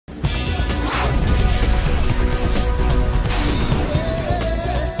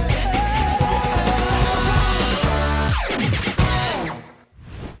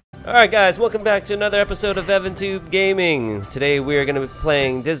Alright guys, welcome back to another episode of EvanTubeGaming. Today we are going to be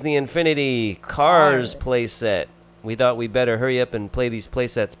playing Disney Infinity Cars playset. We thought we better hurry up and play these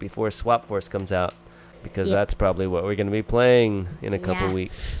playsets before Swap Force comes out, because that's probably what we're going to be playing in a couple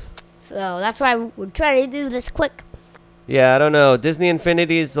weeks. So that's why we're trying to do this quick. Yeah, I don't know. Disney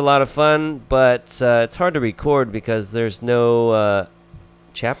Infinity is a lot of fun, but it's hard to record because there's no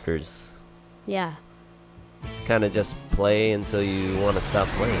chapters. Yeah. It's kind of just play until you want to stop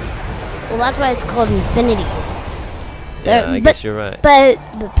playing. Well, that's why it's called Infinity. Yeah, I guess you're right. But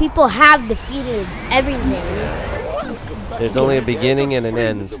the people have defeated everything. Yeah. There's only a beginning and an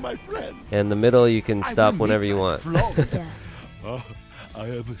end. And the middle you can stop whenever you want. Yeah. I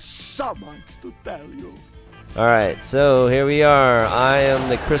have so much to tell you. Alright, so here we are. I am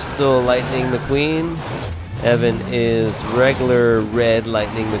the Crystal Lightning McQueen. Evan is regular Red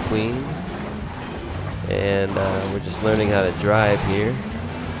Lightning McQueen. And we're just learning how to drive here.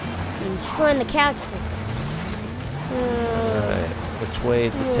 I'm destroying the cactus. Alright, which way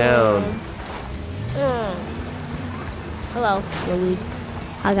to town? Hello, Louie.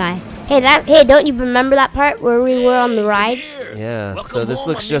 Hi, guy. Hey, don't you remember that part where we were on the ride? Yeah, so this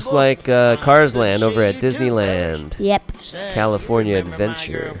looks just like Cars Land over at Disneyland. Yep. California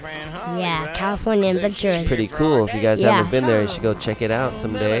Adventure. Yeah, California Adventure is Pretty cool. If you guys haven't been there, you should go check it out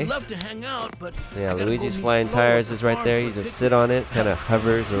someday. Yeah, Luigi's Flying Tires is right there. You just sit on it, kind of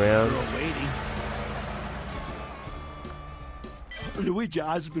hovers around. Luigi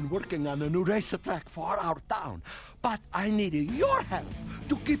has been working on a new racetrack for our town, but I need your help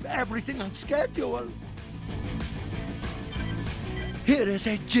to keep everything on schedule. Here is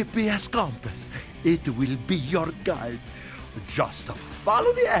a GPS compass. It will be your guide. Just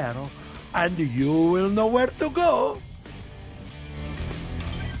follow the arrow, and you will know where to go.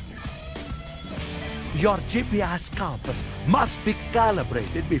 Your GPS compass must be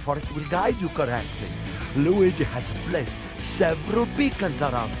calibrated before it will guide you correctly. Luigi has placed several beacons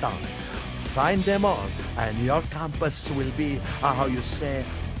around town. Find them all, and your compass will be, how you say,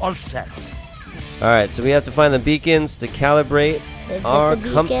 all set. Alright, so we have to find the beacons to calibrate our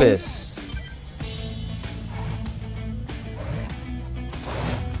compass.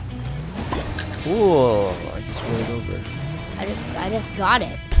 Cool. I just rolled over. I just got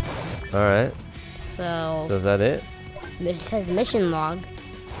it. Alright. So is that it? It says mission log.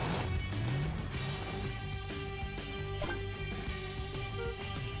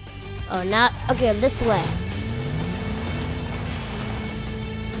 Oh, not okay. This way.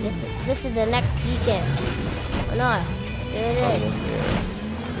 This is the next beacon. Oh no, there it is. Yeah.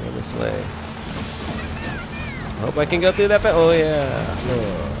 Go this way. I hope I can go through that. Oh yeah.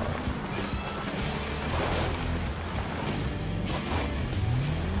 Oh.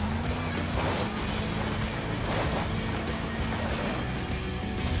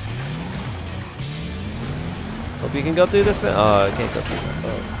 Hope you can go through this. Oh, I can't go through that.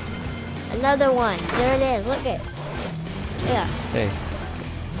 Oh. Another one. There it is. Look it. Yeah. Hey.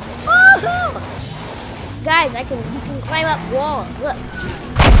 Woohoo! Guys, you can climb up walls. Look. Look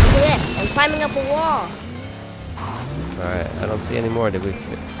at this. I'm climbing up a wall. Alright, I don't see any more. Did we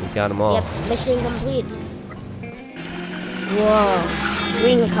got them all? Yep. Mission complete. Whoa.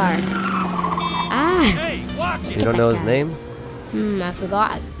 Green car. Ah. Hey, watch it. You don't know his name? I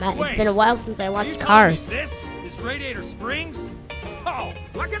forgot. It's been a while since I watched Cars. This is Radiator Springs. Oh,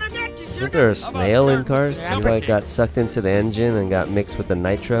 what can I get you? Isn't there a snail in Cars? He like got sucked into the engine and got mixed with the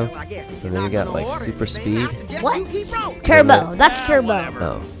nitro, and then he got like super speed. What? Turbo. That's Turbo.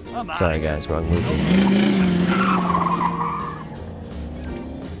 Oh, sorry guys, wrong movie.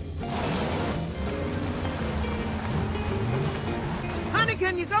 Honey,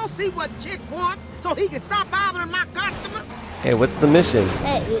 can you go see what Chick wants so he can stop bothering my customers? Hey, what's the mission?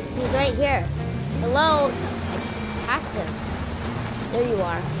 Hey, he's right here. Hello. I passed him. There you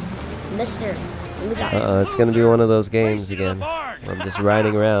are, Mister. It's gonna be one of those games again, where I'm just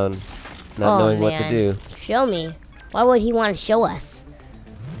riding around, not knowing what to do. Show me. Why would he want to show us?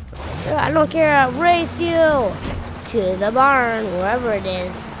 I don't care. I'll race you to the barn, wherever it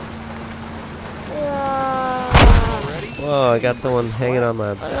is. Whoa, I got someone hanging on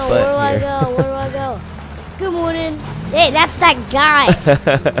my butt Where do I here. go? Where do I go? Good morning. Hey, that's that guy.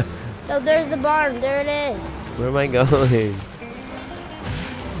 So there's the barn. There it is. Where am I going?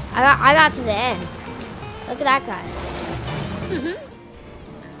 I got to the end. Look at that guy.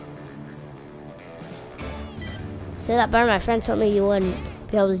 See that barn? My friend told me you wouldn't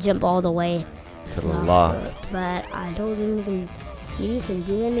be able to jump all the way To the loft. But I don't think you can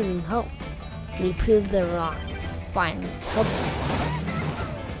do anything. Help. We proved they're wrong. Fine, let's help.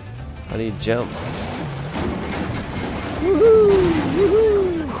 How do you jump? Woohoo!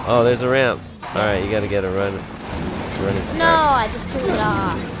 Woohoo! Oh, there's a ramp. All right, you gotta get a running start. No, I just turned it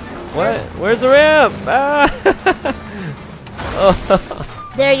off. What? Where's the ramp? Ah!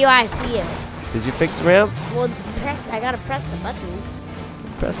 Oh. There you are, I see you. Did you fix the ramp? Well, I gotta press the button.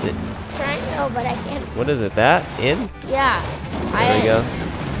 Pressed it. Triangle, but I can't. What is it? That? In? Yeah. There we go.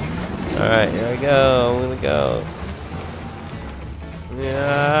 All right, here I go. I'm gonna go. Yeah.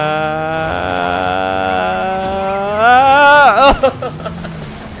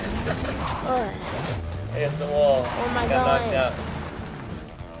 Oh, I hit the wall. oh my Got god. knocked out.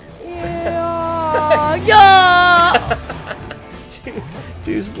 Yeah.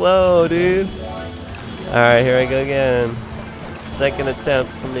 Too slow, dude. All right, here I go again. Second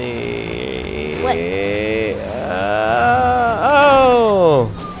attempt for me. What? Oh!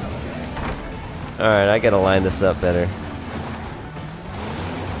 All right, I gotta line this up better.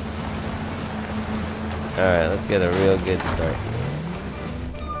 All right, let's get a real good start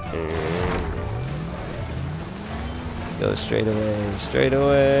here. Let's go straight away, straight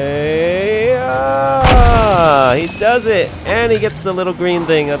away. Ah, he does it, and he gets the little green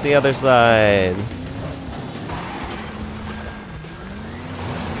thing at the other side.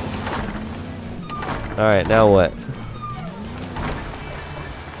 All right, now what?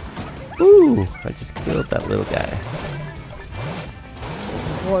 Ooh, I just killed that little guy.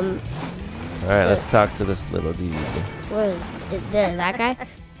 One. All right, let's talk to this little dude. What is there? That guy?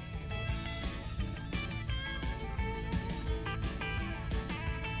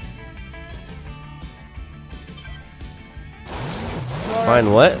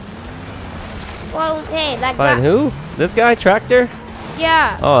 Find what? Well, hey, that Find guy. who? This guy, Tractor?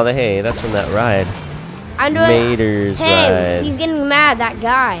 Yeah. Oh, hey, that's from that ride. I'm doing. Maters Hey, ride. he's getting mad. That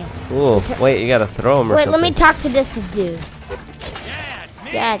guy. Ooh, wait, you gotta throw him or Wait, something. let me talk to this dude. Yeah, it's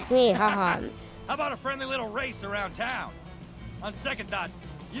me. Yeah, it's me. Haha. How about a friendly little race around town? On second thought,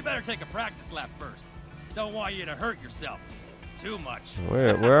 you better take a practice lap first. Don't want you to hurt yourself too much.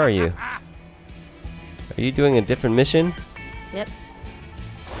 Where are you? Are you doing a different mission? Yep.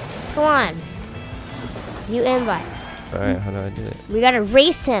 Come on. You invites. All right, how do I do it? We gotta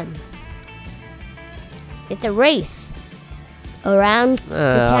race him. It's a race around the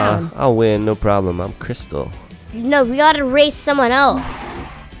town. I'll win, no problem. I'm Crystal. No, we gotta race someone else.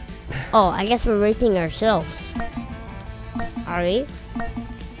 Oh, I guess we're racing ourselves. Are we?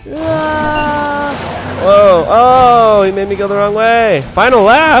 Whoa! Oh, he made me go the wrong way. Final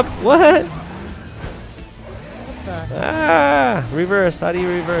lap? What? What the? Ah! Reverse. How do you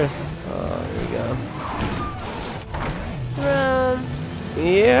reverse? Oh, there we go.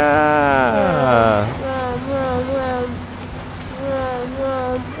 Yeah.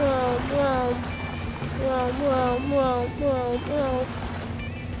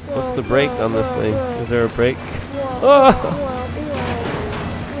 What's the brake on this thing? Is there a brake? Oh!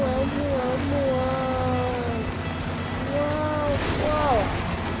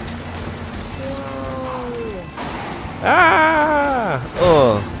 Ah!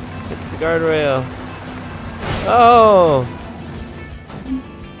 Oh! It's the guardrail. Oh!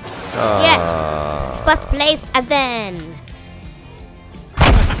 Yes! First place again!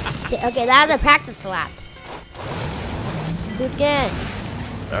 Okay, that was a practice lap. Do it again.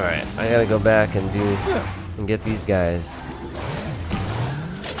 Alright, I gotta go back and get these guys.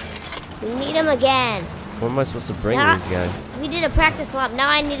 We need him again. Where am I supposed to bring Now- these guys? We did a practice lap. Now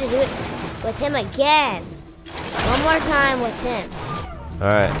I need to do it with him again. One more time with him.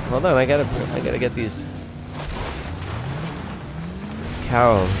 Alright, hold on, I gotta get these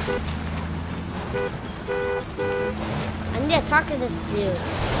cows. I need to talk to this dude.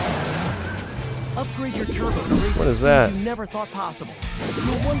 Upgrade your turbo to race What is at that? speeds you never thought possible.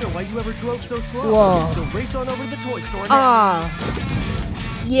 You'll wonder why you ever drove so slow. Whoa. So race on over to the toy store now.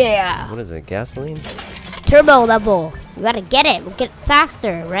 Oh. Yeah. What is it, gasoline? Turbo level. We gotta get it. We'll get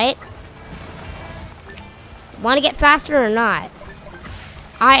faster, right? Want to get faster or not?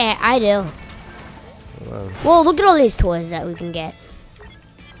 I do. Wow. Whoa, look at all these toys that we can get.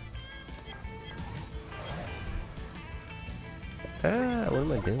 Ah, what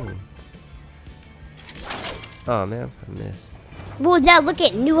am I doing? Oh man, I missed. Well, Dad, look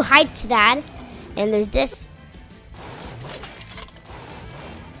at new heights, Dad. And there's this.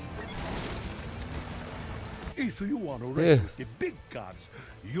 If you want to race with the big cars,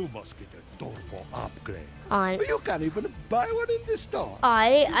 you must get a turbo upgrade. On. You can't even buy one in the store.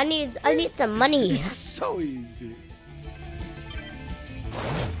 I need some money. It's so easy.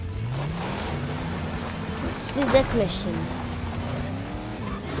 Let's do this mission.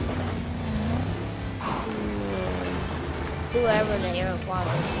 Let's do whatever the arrow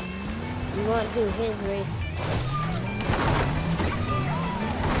follows. We won't do his race.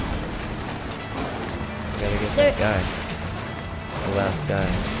 Gotta get that guy. The last guy.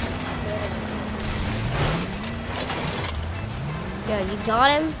 Yeah, you got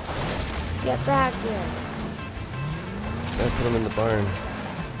him? Get back here. Gotta put him in the barn.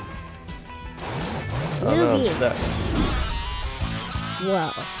 Oh no, I'm Newbie. stuck. Whoa.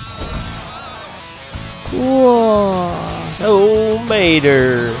 Whoa.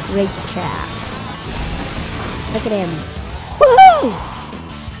 Tomater. Racetrack. Look at him. Woohoo!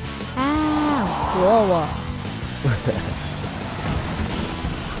 Ow. Whoa, whoa.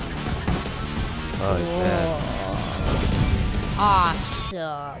 Oh, he's bad.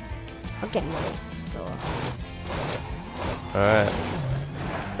 Awesome. Okay, no. Alright.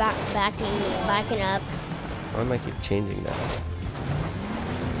 Backing up. Why am I keep changing that?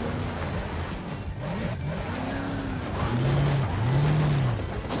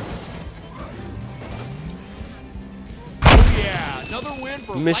 Yeah, another win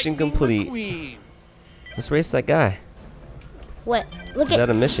for Mission Lightning complete. McQueen. Let's race that guy. What? Look Is at. that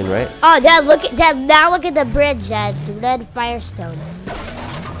a mission, right? Oh, Dad, look at that. Now look at the bridge, Dad. Red Firestone.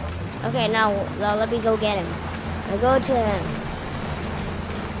 Okay, now let me go get him. I'll go to him.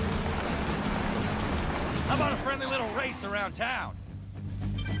 How about a friendly little race around town?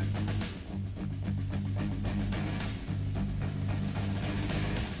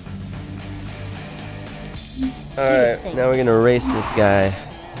 Alright, thing. now we're gonna race this guy.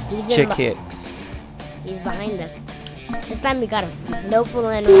 He's Chick in Hicks. He's behind us. This time we got him. No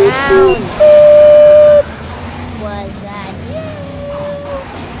fooling around. Was that you?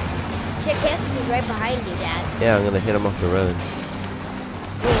 Chick Hicks is right behind you, Dad. Yeah, I'm gonna hit him off the road.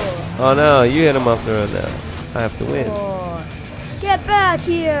 Cool. Oh no, you hit him off the road now. I have to win. Cool. Get back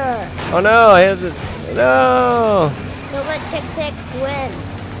here. Oh no, I have to. No! Don't let Chick Hicks win.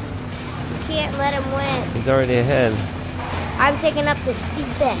 You can't let him win. He's already ahead. I'm taking up the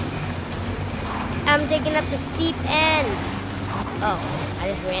steep end. I'm taking up the steep end. Oh, I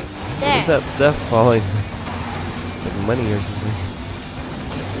just ran. What is There. that stuff falling? Like money or something.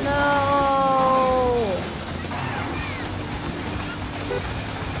 No.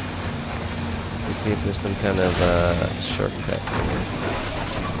 Let's see if there's some kind of shortcut here.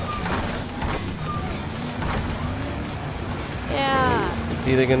 Yeah. It's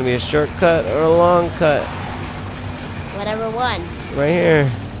either gonna be a shortcut or a long cut. Whatever one. Right here.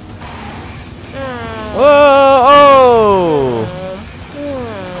 Mm. Whoa! Oh!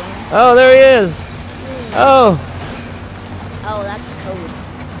 Mm. Oh, there he is! Oh! Oh, that's code.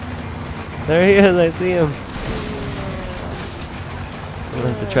 There he is, I see him. I'm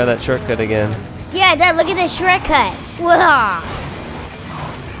gonna have to try that shortcut again. Yeah, Dad, look at this shortcut. Whoa.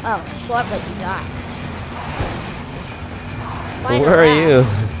 Oh, short, but you die. Find Where a are lap. you?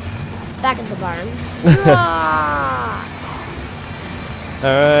 Back at the barn. Ah.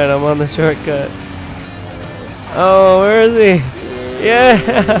 Alright, I'm on the shortcut. Oh, where is he? Yeah!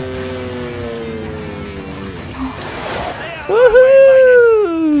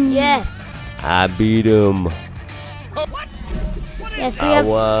 Woohoo! Yes. I beat him. Yes, we I have.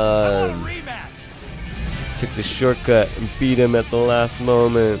 won. Rematch. Took the shortcut and beat him at the last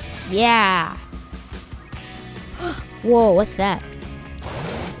moment. Yeah. Whoa, what's that?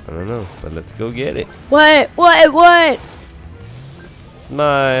 I don't know, but let's go get it. What? It's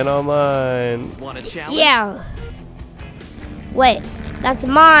mine, all mine. Want a challenge? Yeah. Wait, that's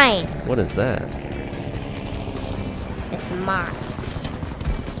mine. What is that? It's mine.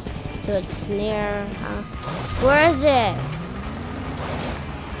 So it's near. Where is it?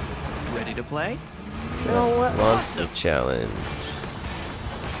 Ready to play? No, what? Monster challenge.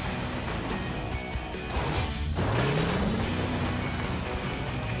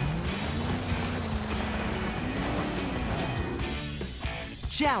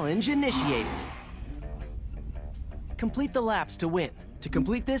 Challenge initiated. Complete the laps to win. To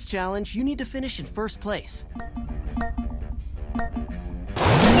complete this challenge, you need to finish in first place. Get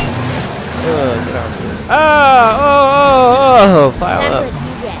off here. Oh, pile That's up. what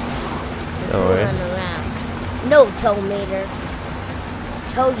you get. Don't worry. Fooling around. No, tomater.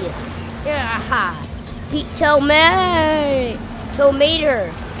 Told you. Yeah. Pete Tomate.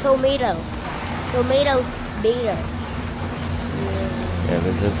 Tomater. Tomato. Tomato. Tomato.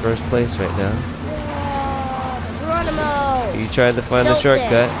 Evan's in first place right now. Geronimo. You tried to find the Stilton.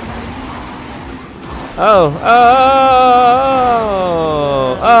 shortcut. Oh!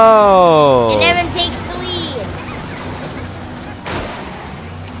 And Evan takes the lead.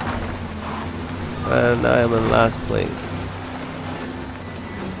 And I'm in last place.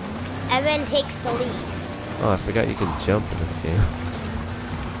 Evan takes the lead. Oh, I forgot you can jump in this game.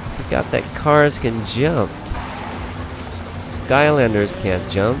 I forgot that cars can jump. Skylanders can't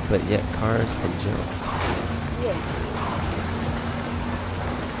jump, but yet cars can jump.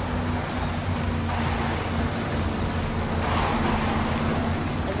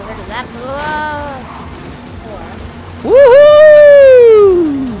 Lap 4.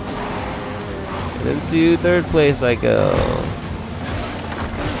 Woohoo! Into third place I go.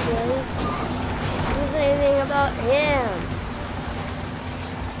 Who's anything about him?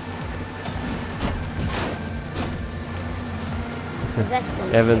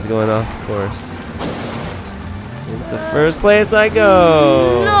 Evan's going off course. Into first place I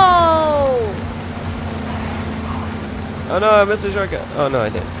go. No! Oh no, I missed a shortcut. Oh no, I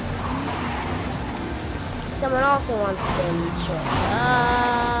did. Someone also wants to go in the shortcut.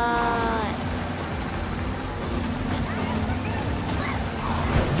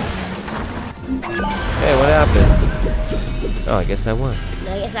 Hey, what happened? Oh, I guess I won.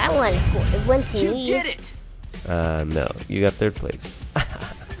 No, I guess I won. It went to You me. did it! No, you got third place.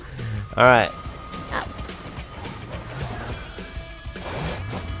 All right.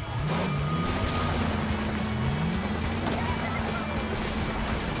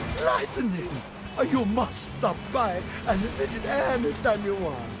 Lightning! You must stop by and visit anytime you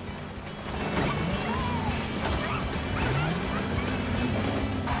want.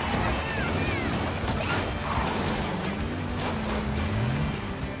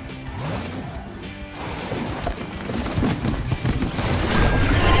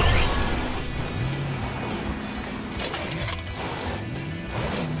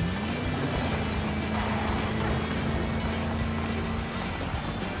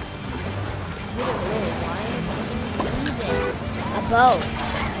 A bow.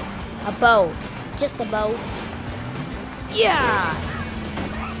 A bow. Just a bow. Yeah!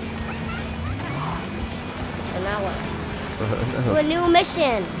 And now what? Do a new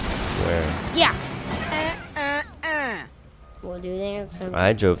mission. Where? Yeah. We'll do that.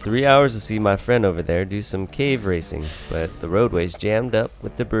 I drove 3 hours to see my friend over there do some cave racing, but the roadway's jammed up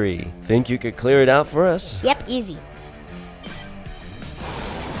with debris. Think you could clear it out for us? Yep, easy.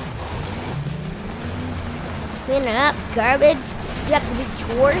 Clean it up, garbage. You have to do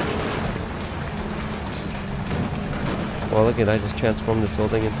chores. Well, look at I just transformed this whole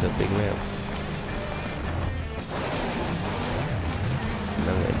thing into a big ramp. And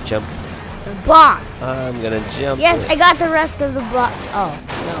I'm gonna jump. The box. I'm gonna jump. Yes, it. I got the rest of the box. Oh,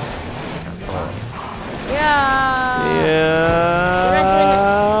 no. Oh. Yeah.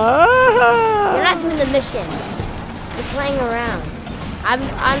 You're not doing the mission. You're playing around. I'm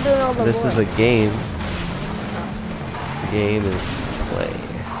doing all the This work. is a game. The game is to play.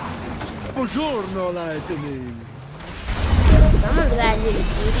 Buongiorno, Lightning. Someone's got to do the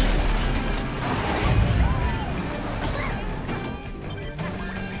duty.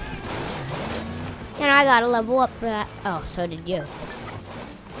 And I gotta level up for that. Oh, so did you.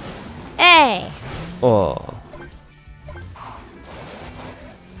 Hey! Oh.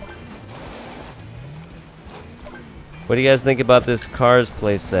 What do you guys think about this Cars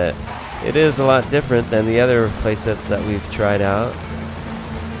playset? It is a lot different than the other playsets that we've tried out.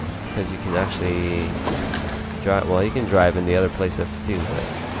 Because you can actually drive, well, you can drive in the other playsets too, but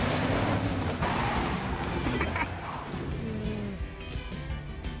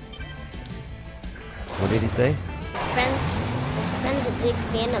what did he say? His friend's a big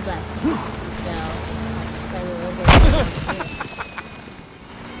fan of us. So,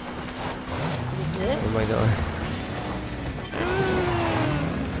 you do it? Where am I going?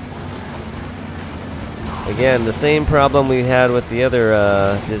 Again, the same problem we had with the other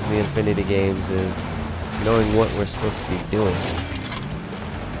Disney Infinity games is knowing what we're supposed to be doing.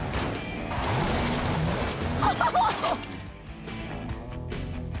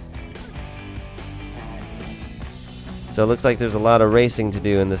 So it looks like there's a lot of racing to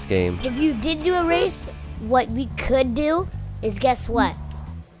do in this game. If you did do a race, what we could do is, guess what?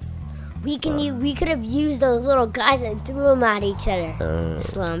 We could have used those little guys and threw them at each other to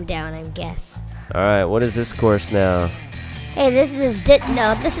slow them down, I guess. All right, what is this course now? Hey, this is the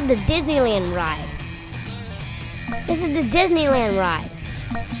Disneyland ride. This is the Disneyland ride.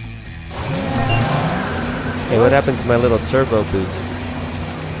 Hey, what happened to my little turbo boost?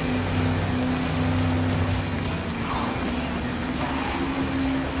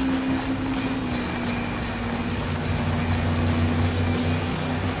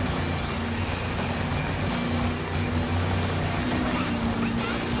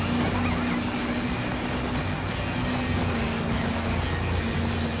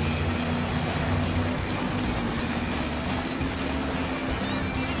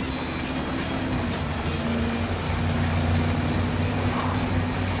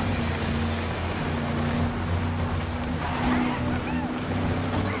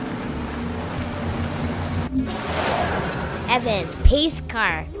 Evan, pace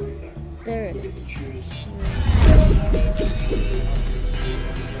car. Third.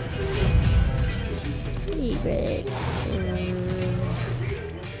 Favorite.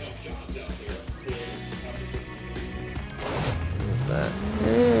 What's that?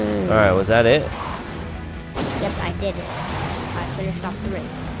 Alright, was that it? Yep, I did it. I finished off the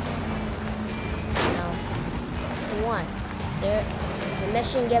race. Now, the one. There, the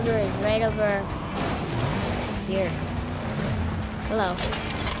mission giver is right over here. Hello.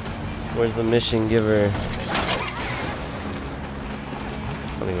 Where's the mission giver?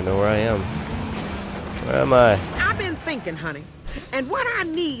 I don't even know where I am. Where am I? I've been thinking, honey, and what I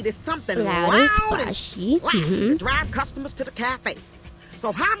need is something Loud and loud and splashy. splashy to drive customers to the cafe.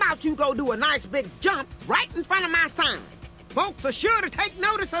 So how about you go do a nice big jump right in front of my sign? Folks are sure to take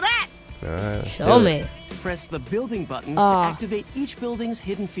notice of that. Alright, Show me. Press the building buttons to activate each building's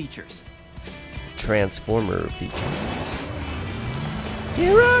hidden features. Transformer feature.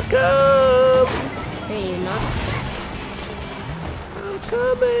 Here I come! Here you not. I'm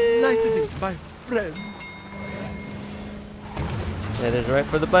coming! Lightning, my friend. Headed right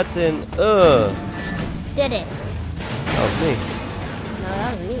for the button. Ugh! Did it. That was me. No,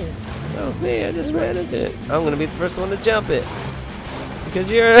 that was me. That was me. I just ran into it. I'm gonna be the first one to jump it. Because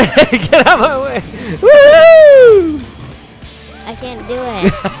you're... Get out of my way! Woo! I can't do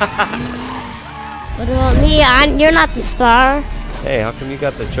it. What about me? You're not the star. Hey, how come you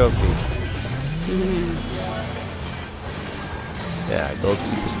got the trophy? Yeah, gold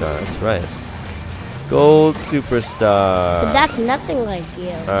superstar. That's right. Gold superstar. But that's nothing like you.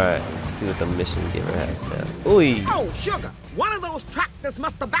 Alright, let's see what the mission giver has now. Ooh! Oh, sugar, one of those tractors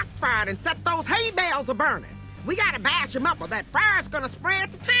must have backfired and set those hay bales a burning. We gotta bash them up or that fire's gonna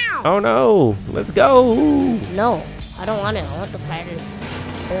spread to town. Oh no! Let's go! No, I don't want it. I want the fire to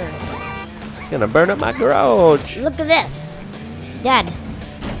burn. It's gonna burn up my garage. Look at this. Dad.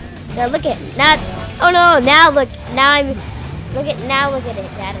 There, look at now. Oh no, now look. Now I'm. Look at it,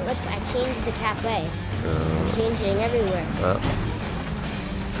 Dad. Look, I changed the cafe. I'm changing everywhere.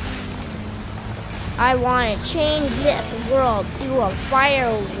 I want to change this world to a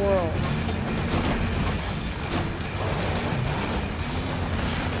fire world.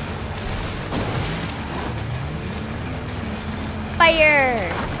 Fire!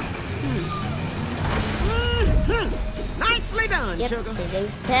 Nicely done, Yep, sugar. so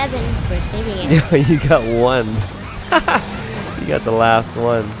thanks to Evan for saving it. You got one. You got the last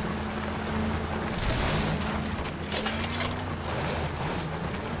one.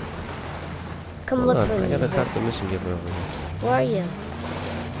 Come Hold look on, for I me. gotta talk to the mission giver over here. Where are you?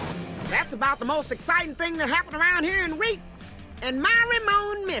 That's about the most exciting thing that happened around here in weeks. And my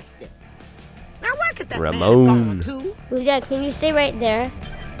Ramon missed it. Now where could that Ramon. man have gone to? Well, Dad, can you stay right there?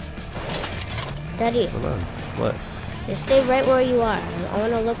 Daddy, Hold on. What? just stay right where you are. I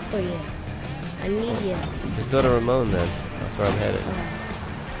want to look for you. I need you. Just go to Ramon then. That's where I'm headed.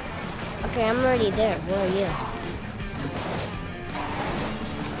 Okay, I'm already there. Where are you?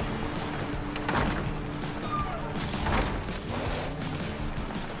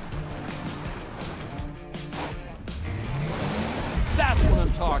 That's what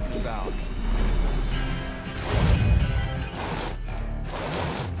I'm talking about.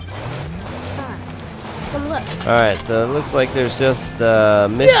 Let's come look. Alright, so it looks like there's just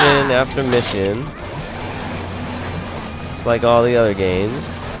mission after mission. Just like all the other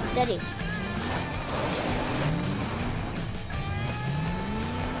games. Daddy.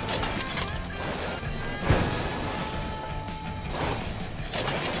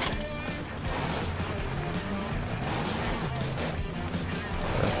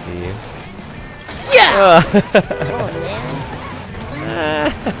 I see you. Yeah! Oh. Oh,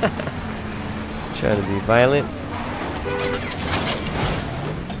 man. Trying to be violent.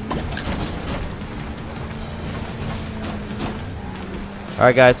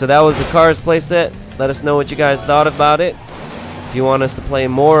 Alright guys, so that was the Cars playset. Let us know what you guys thought about it. If you want us to play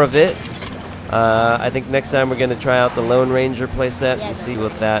more of it. I think next time we're going to try out the Lone Ranger playset and see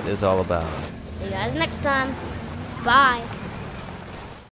what that is all about. See you guys next time. Bye.